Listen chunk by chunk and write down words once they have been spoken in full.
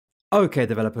Okay,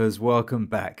 developers, welcome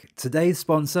back. Today's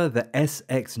sponsor, the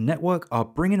SX Network, are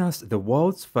bringing us the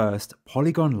world's first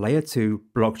Polygon Layer 2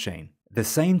 blockchain. The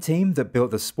same team that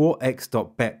built the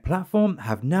SportX.bet platform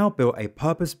have now built a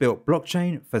purpose-built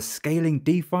blockchain for scaling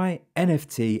DeFi,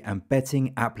 NFT, and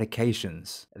betting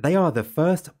applications. They are the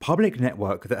first public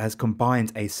network that has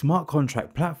combined a smart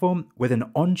contract platform with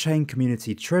an on-chain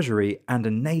community treasury and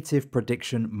a native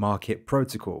prediction market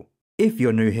protocol. If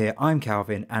you're new here, I'm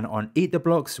Calvin, and on Eat the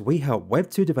Blocks, we help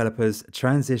Web2 developers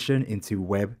transition into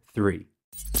Web3.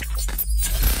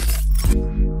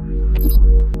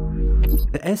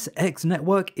 The SX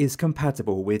network is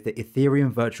compatible with the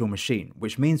Ethereum virtual machine,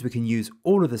 which means we can use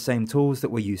all of the same tools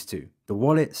that we're used to: the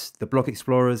wallets, the block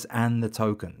explorers, and the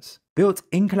tokens. Built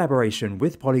in collaboration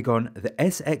with Polygon, the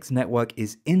SX network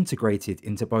is integrated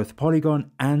into both Polygon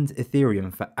and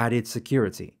Ethereum for added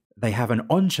security. They have an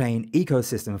on-chain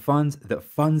ecosystem fund that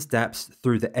funds dApps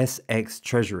through the SX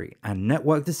treasury, and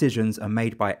network decisions are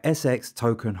made by SX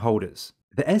token holders.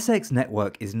 The SX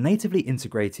network is natively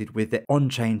integrated with the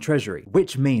on-chain treasury,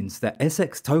 which means that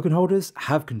SX token holders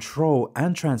have control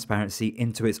and transparency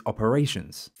into its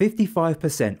operations.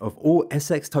 55% of all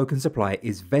SX token supply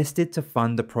is vested to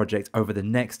fund the project over the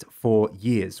next 4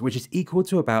 years, which is equal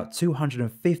to about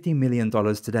 $250 million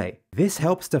today. This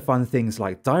helps to fund things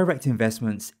like direct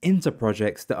investments into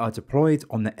projects that are deployed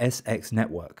on the SX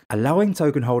network, allowing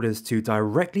token holders to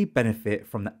directly benefit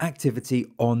from the activity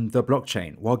on the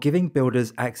blockchain while giving builders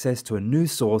access to a new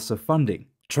source of funding.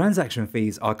 Transaction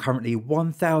fees are currently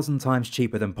 1,000 times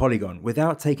cheaper than Polygon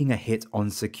without taking a hit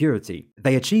on security.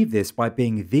 They achieve this by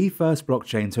being the first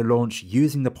blockchain to launch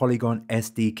using the Polygon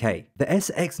SDK. The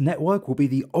SX network will be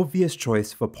the obvious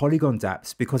choice for Polygon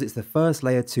dApps because it's the first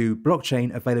layer 2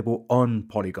 blockchain available on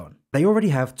Polygon. They already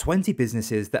have 20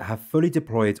 businesses that have fully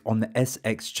deployed on the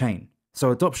SX chain, so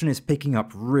adoption is picking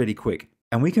up really quick.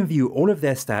 And we can view all of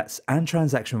their stats and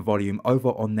transaction volume over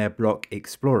on their block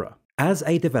explorer. As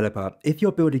a developer, if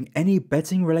you're building any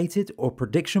betting related or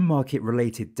prediction market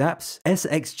related dApps,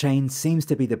 SX Chain seems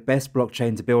to be the best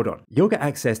blockchain to build on. You'll get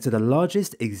access to the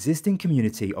largest existing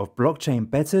community of blockchain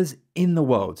bettors in the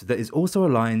world that is also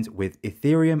aligned with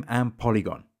Ethereum and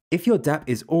Polygon. If your dApp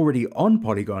is already on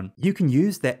Polygon, you can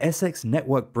use their SX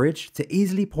network bridge to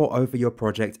easily port over your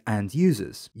project and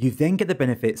users. You then get the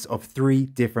benefits of 3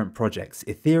 different projects: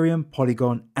 Ethereum,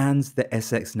 Polygon, and the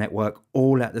SX network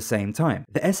all at the same time.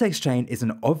 The SX chain is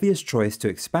an obvious choice to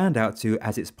expand out to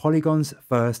as it's Polygon's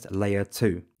first layer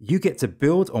 2. You get to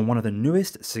build on one of the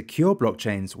newest secure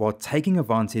blockchains while taking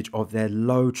advantage of their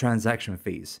low transaction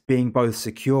fees. Being both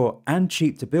secure and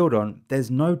cheap to build on,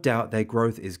 there's no doubt their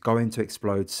growth is going to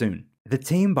explode soon. The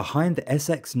team behind the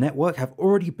SX network have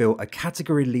already built a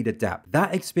category leader dApp.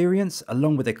 That experience,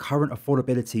 along with the current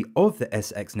affordability of the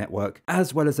SX network,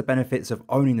 as well as the benefits of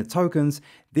owning the tokens,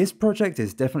 this project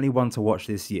is definitely one to watch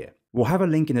this year. We'll have a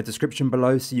link in the description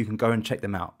below so you can go and check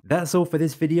them out. That's all for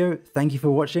this video. Thank you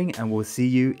for watching, and we'll see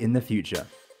you in the future.